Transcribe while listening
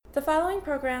The following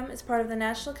program is part of the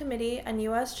National Committee on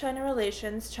U.S.-China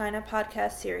Relations China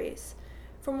podcast series.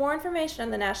 For more information on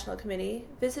the National Committee,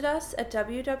 visit us at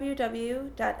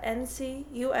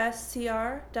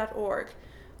www.ncuscr.org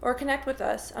or connect with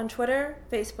us on Twitter,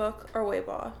 Facebook, or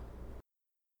Weibo.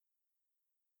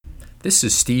 This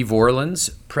is Steve Orlins,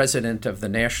 President of the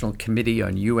National Committee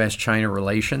on U.S.-China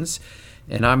Relations,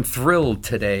 and I'm thrilled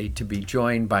today to be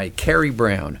joined by Kerry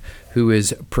Brown, who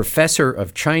is Professor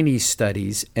of Chinese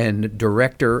Studies and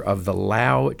Director of the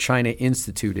Lau China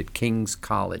Institute at King's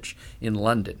College in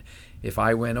London. If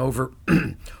I went over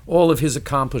all of his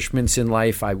accomplishments in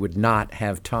life, I would not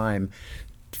have time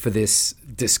for this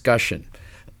discussion.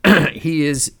 He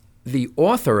is the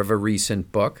author of a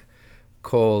recent book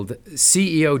called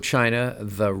CEO China,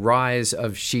 The Rise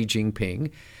of Xi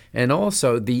Jinping, and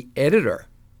also the editor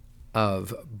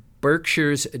of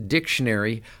Berkshire's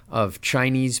Dictionary of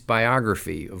Chinese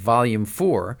Biography, Volume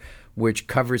 4, which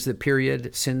covers the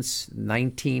period since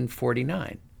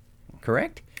 1949.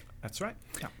 Correct? That's right.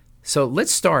 Yeah. So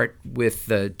let's start with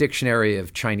the Dictionary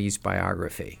of Chinese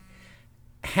Biography.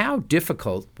 How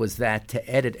difficult was that to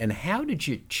edit, and how did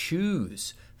you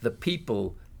choose the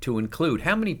people to include?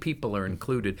 How many people are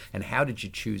included, and how did you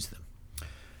choose them?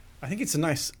 I think it's a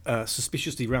nice,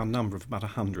 suspiciously round number of about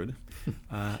 100.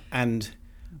 And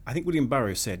I think William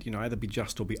Burroughs said, either be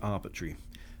just or be arbitrary.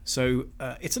 So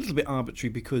it's a little bit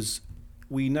arbitrary because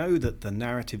we know that the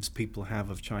narratives people have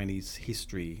of Chinese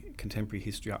history, contemporary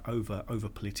history, are over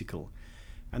political.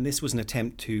 And this was an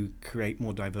attempt to create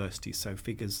more diversity, so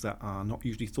figures that are not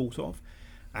usually thought of,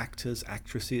 actors,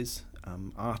 actresses,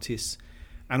 artists,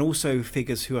 and also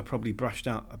figures who are probably brushed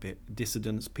out a bit,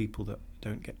 dissidents, people that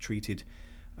don't get treated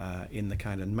in the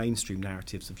kind of mainstream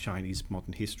narratives of Chinese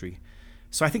modern history.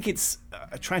 So I think it's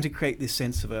trying to create this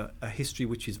sense of a history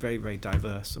which is very, very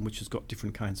diverse and which has got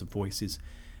different kinds of voices,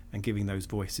 and giving those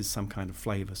voices some kind of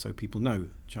flavour so people know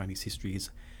Chinese history is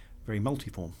very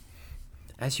multiform.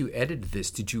 As you edited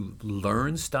this, did you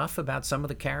learn stuff about some of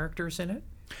the characters in it?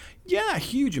 Yeah, a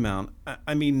huge amount.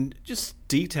 I mean, just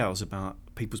details about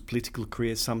people's political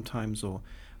careers sometimes, or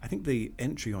I think the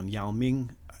entry on Yao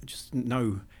Ming, I just didn't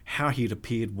know how he'd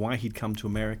appeared, why he'd come to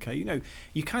America. You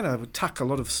kind of tuck a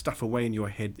lot of stuff away in your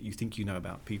head that you think you know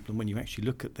about people, and when you actually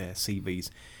look at their CVs,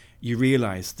 you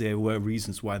realise there were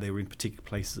reasons why they were in particular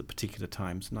places at particular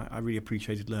times, and I really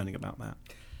appreciated learning about that.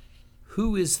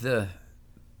 Who is the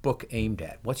book aimed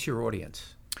at? What's your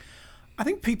audience? I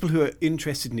think people who are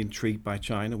interested and intrigued by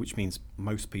China, which means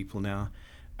most people now,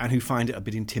 and who find it a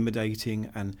bit intimidating.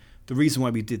 And the reason why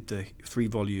we did the 3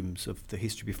 volumes of the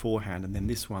history beforehand and then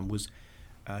this one was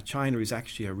China is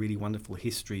actually a really wonderful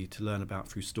history to learn about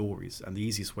through stories, and the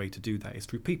easiest way to do that is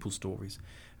through people's stories.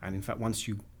 And in fact, once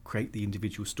you create the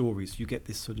individual stories, you get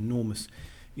this sort of enormous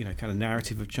kind of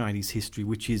narrative of Chinese history,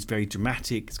 which is very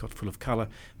dramatic, it's got full of colour,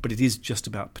 but it is just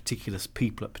about particular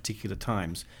people at particular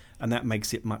times, and that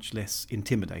makes it much less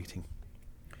intimidating.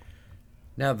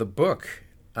 Now, the book,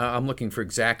 I'm looking for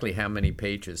exactly how many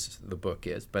pages the book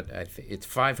is, but it's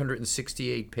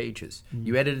 568 pages.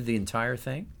 You edited the entire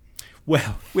thing?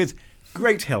 Well, with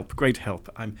great help.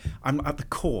 I'm at the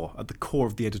core of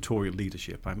the editorial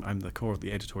leadership. I'm the core of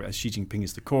the editorial. As Xi Jinping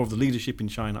is the core of the leadership in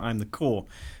China, I'm the core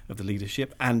of the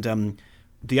leadership. And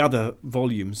the other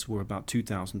volumes were about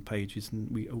 2,000 pages,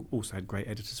 and we also had great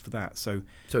editors for that. So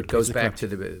it goes back to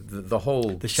the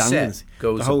whole Shang set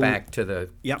goes back to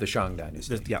the Shang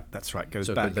dynasty. Yeah, that's right. Goes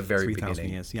so back the very 3,000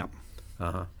 beginning. years. Yeah.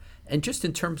 Uh-huh. And just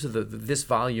in terms of this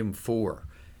volume 4,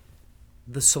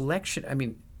 the selection. I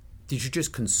mean, did you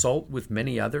just consult with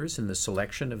many others in the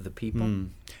selection of the people?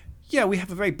 Yeah, we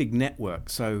have a very big network.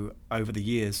 So over the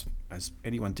years, as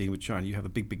anyone dealing with China, you have a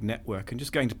big network, and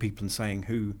just going to people and saying,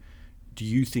 who do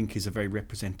you think is a very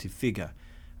representative figure?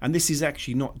 And this is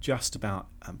actually not just about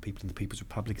people in the People's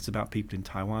Republic. It's about people in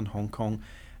Taiwan, Hong Kong,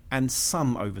 and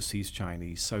some overseas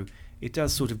Chinese. So it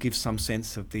does sort of give some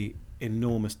sense of the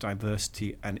enormous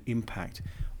diversity and impact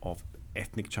of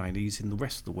ethnic Chinese in the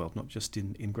rest of the world, not just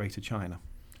in Greater China.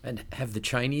 And have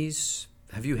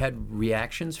you had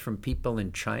reactions from people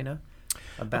in China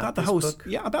about this book?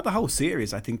 Yeah, about the whole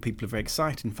series. I think people are very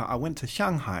excited. In fact, I went to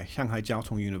Shanghai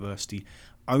Jiao University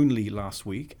only last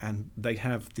week, and they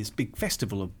have this big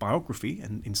festival of biography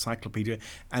and encyclopedia,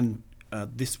 and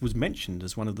this was mentioned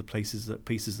as one of the pieces that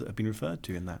have been referred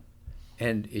to in that.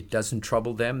 And it doesn't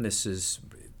trouble them? It's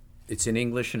in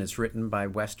English and it's written by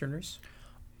Westerners?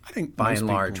 I think by and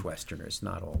large Westerners,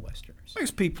 not all Westerners.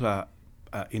 Most people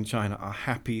in China are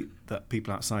happy that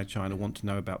people outside China want to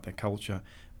know about their culture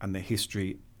and their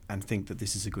history and think that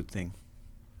this is a good thing.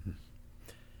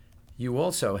 You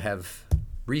also have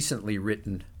recently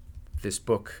written this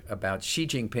book about Xi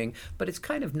Jinping, but it's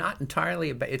kind of not entirely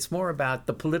about, it's more about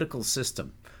the political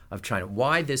system of China.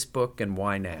 Why this book and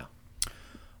why now?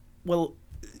 Well,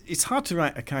 it's hard to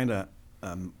write a kind of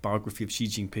biography of Xi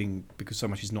Jinping because so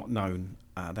much is not known.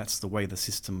 That's the way the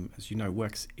system, as you know,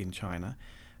 works in China.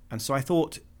 And so I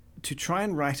thought to try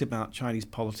and write about Chinese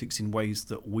politics in ways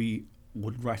that we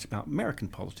would write about American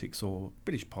politics or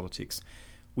British politics,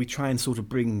 we try and sort of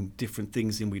bring different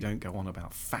things in. We don't go on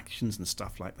about factions and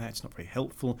stuff like that. It's not very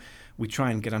helpful. We try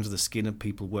and get under the skin of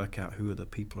people, work out who are the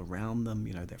people around them,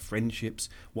 you know, their friendships,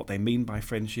 what they mean by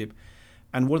friendship,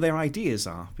 and what their ideas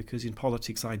are, because in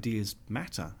politics, ideas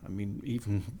matter. I mean,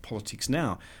 even politics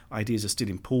now, ideas are still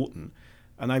important.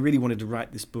 And I really wanted to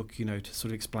write this book, you know, to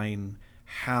sort of explain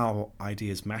how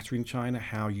ideas matter in China,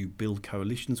 how you build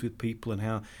coalitions with people, and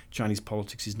how Chinese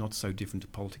politics is not so different to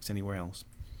politics anywhere else.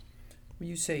 When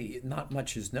you say not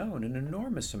much is known, an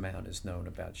enormous amount is known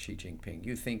about Xi Jinping.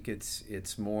 You think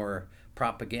it's more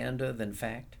propaganda than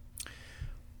fact?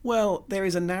 Well, there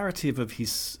is a narrative of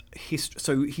his history.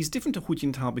 So he's different to Hu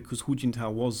Jintao because Hu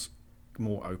Jintao was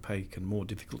more opaque and more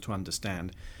difficult to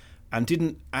understand and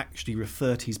didn't actually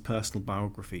refer to his personal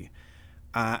biography.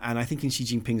 And I think in Xi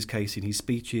Jinping's case, in his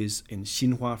speeches, in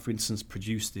Xinhua, for instance,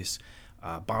 produced this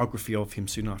biography of him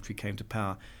soon after he came to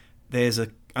power, there's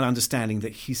an understanding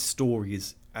that his story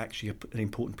is actually an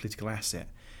important political asset.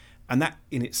 And that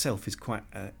in itself is quite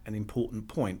an important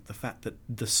point. The fact that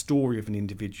the story of an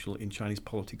individual in Chinese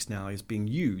politics now is being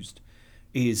used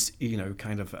is, you know,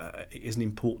 kind of is an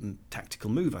important tactical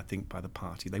move, I think, by the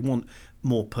party. They want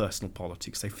more personal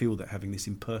politics. They feel that having this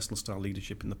impersonal style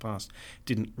leadership in the past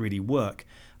didn't really work.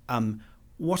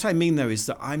 What I mean, though, is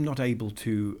that I'm not able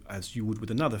to, as you would with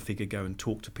another figure, go and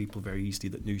talk to people very easily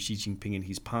that knew Xi Jinping in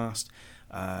his past.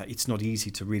 It's not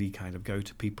easy to really kind of go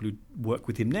to people who work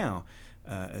with him now,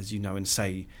 as you know, and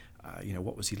say, you know,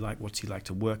 what was he like? What's he like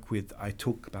to work with? I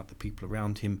talk about the people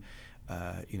around him.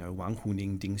 You know, Wang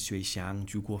Huning, Ding Xuexiang,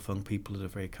 Zhu Guofeng, people that are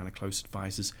very kind of close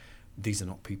advisors. These are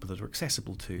not people that are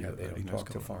accessible to. Yeah, they don't talk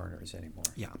to foreigners anymore.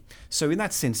 Yeah. So in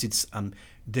that sense, it's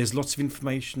there's lots of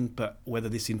information, but whether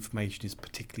this information is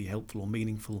particularly helpful or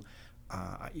meaningful,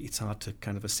 it's hard to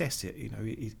kind of assess it. You know,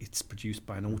 it's produced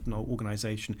by an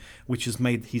organisation which has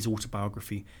made his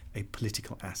autobiography a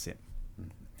political asset.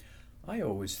 I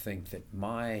always think that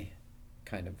my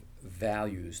kind of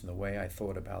values and the way I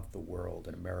thought about the world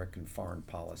and American foreign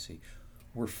policy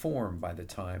were formed by the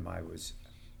time I was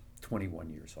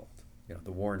 21 years old. You know,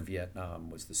 the war in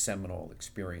Vietnam was the seminal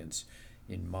experience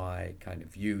in my kind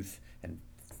of youth and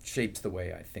shapes the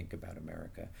way I think about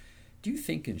America. Do you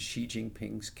think in Xi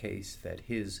Jinping's case that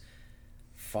his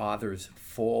father's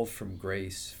fall from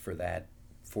grace for that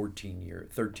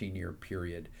 13-year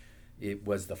period, it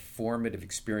was the formative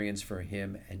experience for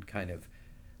him and kind of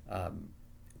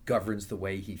governs the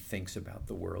way he thinks about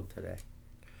the world today?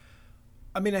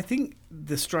 I mean, I think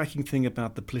the striking thing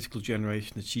about the political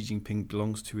generation that Xi Jinping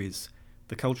belongs to is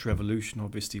the Cultural Revolution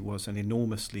obviously was an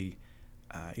enormously,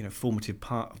 formative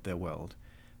part of their world,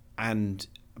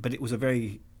 but it was a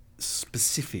very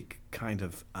specific kind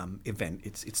of event.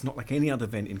 It's not like any other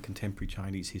event in contemporary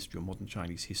Chinese history or modern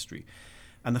Chinese history,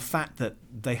 and the fact that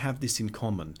they have this in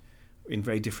common in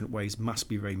very different ways must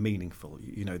be very meaningful.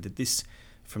 You know, that this,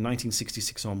 from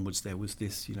 1966 onwards, there was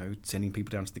this, you know, sending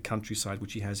people down to the countryside,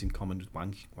 which he has in common with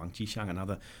Wang Qishan,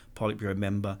 another Politburo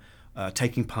member,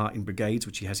 taking part in brigades,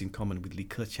 which he has in common with Li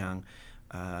Keqiang.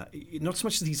 Not so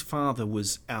much that his father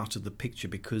was out of the picture,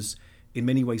 because in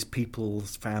many ways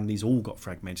people's families all got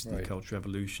fragmented in the Cultural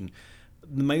Revolution.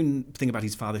 The main thing about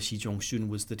his father, Xi Zhongxun,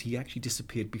 was that he actually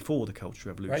disappeared before the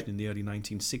Cultural Revolution in the early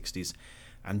 1960s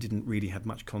and didn't really have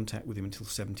much contact with him until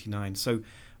 1979. So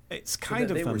it's kind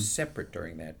of... They were separate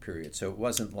during that period, so it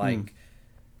wasn't like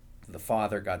the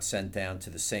father got sent down to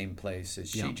the same place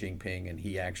as Xi Jinping and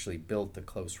he actually built a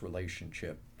close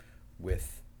relationship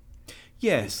with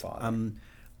his father.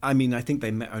 I mean, I think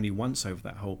they met only once over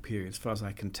that whole period, as far as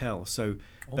I can tell. So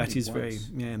that is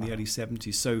in the early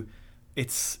 70s. So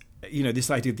it's, you know,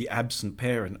 this idea of the absent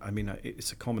parent, I mean,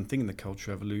 it's a common thing in the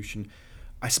Cultural Revolution.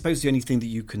 I suppose the only thing that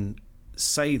you can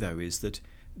say, though, is that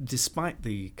despite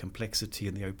the complexity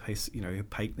and the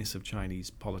opaqueness of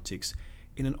Chinese politics,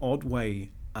 in an odd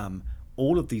way,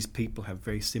 all of these people have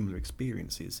very similar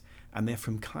experiences, and they're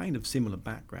from kind of similar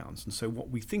backgrounds. And so what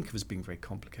we think of as being very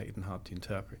complicated and hard to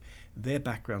interpret, their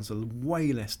backgrounds are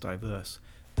way less diverse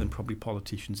than probably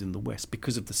politicians in the West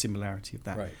because of the similarity of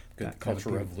that. Right. The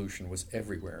Cultural Revolution was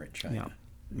everywhere in China.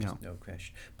 There's no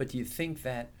question. But do you think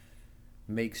that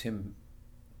makes him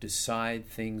decide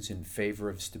things in favor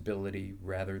of stability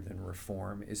rather than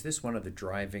reform? Is this one of the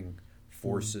driving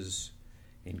forces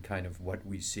in kind of what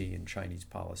we see in Chinese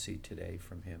policy today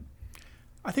from him?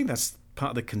 I think that's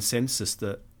part of the consensus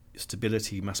that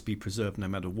stability must be preserved no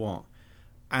matter what.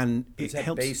 And Is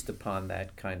that based upon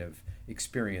that kind of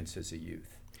experience as a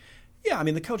youth? Yeah, I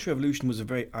mean, the Cultural Revolution was a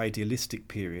very idealistic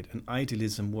period, and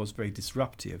idealism was very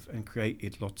disruptive and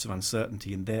created lots of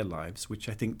uncertainty in their lives, which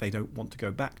I think they don't want to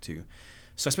go back to.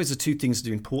 So I suppose the two things that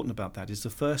are important about that is the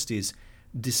first is,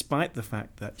 despite the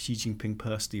fact that Xi Jinping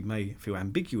personally may feel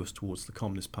ambiguous towards the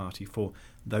Communist Party for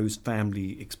those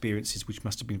family experiences which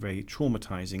must have been very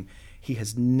traumatizing, he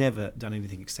has never done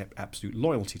anything except absolute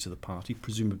loyalty to the party,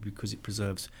 presumably because it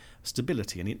preserves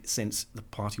stability. And in a sense, the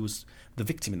party was the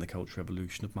victim in the Cultural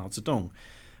Revolution of Mao Zedong.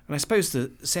 And I suppose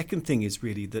the second thing is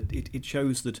really that it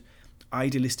shows that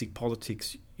idealistic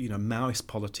politics, Maoist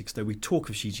politics, though we talk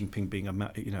of Xi Jinping being a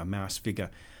Maoist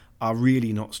figure, are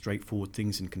really not straightforward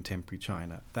things in contemporary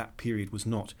China. That period was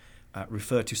not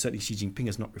referred to, certainly Xi Jinping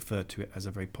has not referred to it as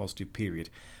a very positive period.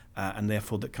 And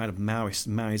therefore the kind of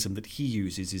Maoism that he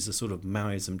uses is a sort of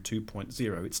Maoism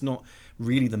 2.0. It's not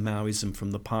really the Maoism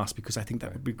from the past, because I think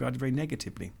that would be regarded very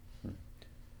negatively.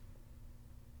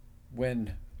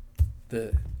 When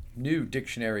the new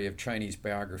dictionary of Chinese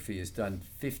biography is done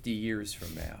 50 years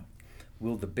from now,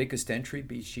 will the biggest entry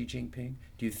be Xi Jinping?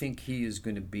 Do you think he is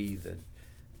going to be the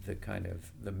kind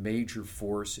of the major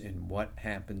force in what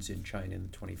happens in China in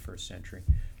the 21st century,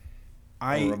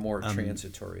 or a more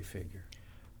transitory figure?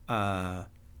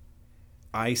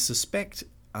 I suspect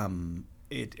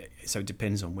it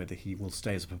depends on whether he will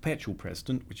stay as a perpetual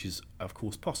president, which is of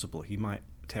course possible. He might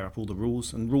tear up all the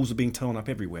rules, and rules are being torn up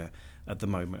everywhere at the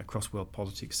moment across world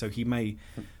politics. So he may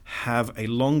have a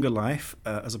longer life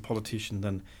as a politician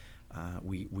than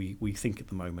we think at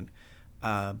the moment.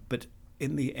 But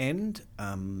in the end,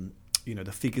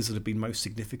 the figures that have been most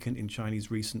significant in Chinese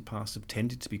recent past have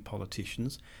tended to be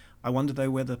politicians. I wonder, though,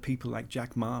 whether people like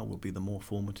Jack Ma will be the more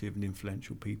formative and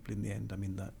influential people in the end. I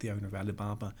mean, the owner of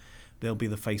Alibaba, they'll be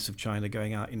the face of China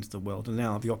going out into the world. And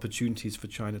now the opportunities for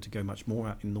China to go much more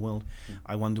out in the world,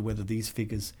 I wonder whether these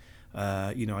figures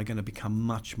are going to become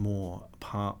much more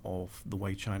part of the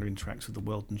way China interacts with the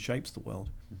world and shapes the world.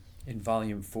 In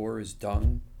Volume 4 is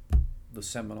Deng the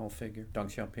seminal figure, Deng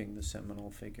Xiaoping the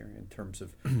seminal figure in terms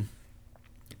of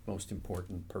most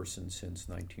important person since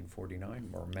 1949,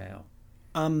 or Mao?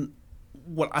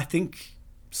 Well, I think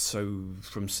so.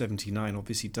 From 1979,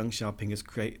 obviously, Deng Xiaoping has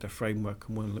created a framework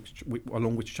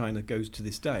along which China goes to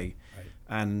this day. Right.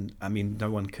 And, I mean, no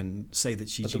one can say that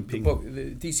Xi Jinping...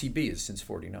 The DCB is since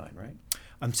 49, right?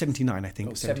 79, I think.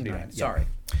 Oh, 79, yeah. Sorry.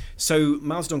 So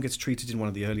Mao Zedong gets treated in one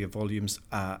of the earlier volumes,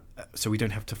 so we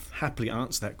don't have to happily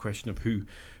answer that question of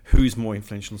who's more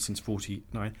influential since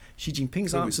 49. Xi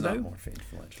Jinping's answer, though... more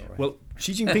influential, right? Well,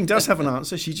 Xi Jinping does have an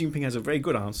answer. Xi Jinping has a very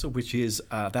good answer, which is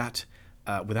that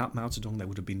without Mao Zedong, there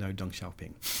would have been no Deng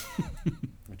Xiaoping.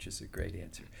 Which is a great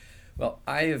answer. Well,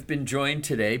 I have been joined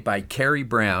today by Kerry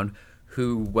Brown,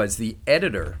 who was the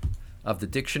editor of the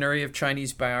Dictionary of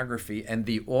Chinese Biography and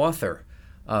the author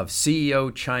of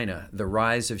CEO China, The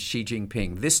Rise of Xi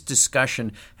Jinping. This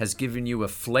discussion has given you a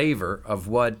flavor of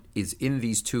what is in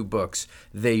these two books.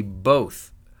 They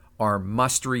both are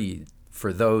must-read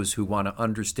for those who want to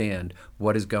understand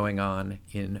what is going on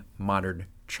in modern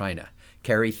China.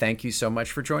 Kerry, thank you so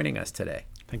much for joining us today.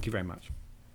 Thank you very much.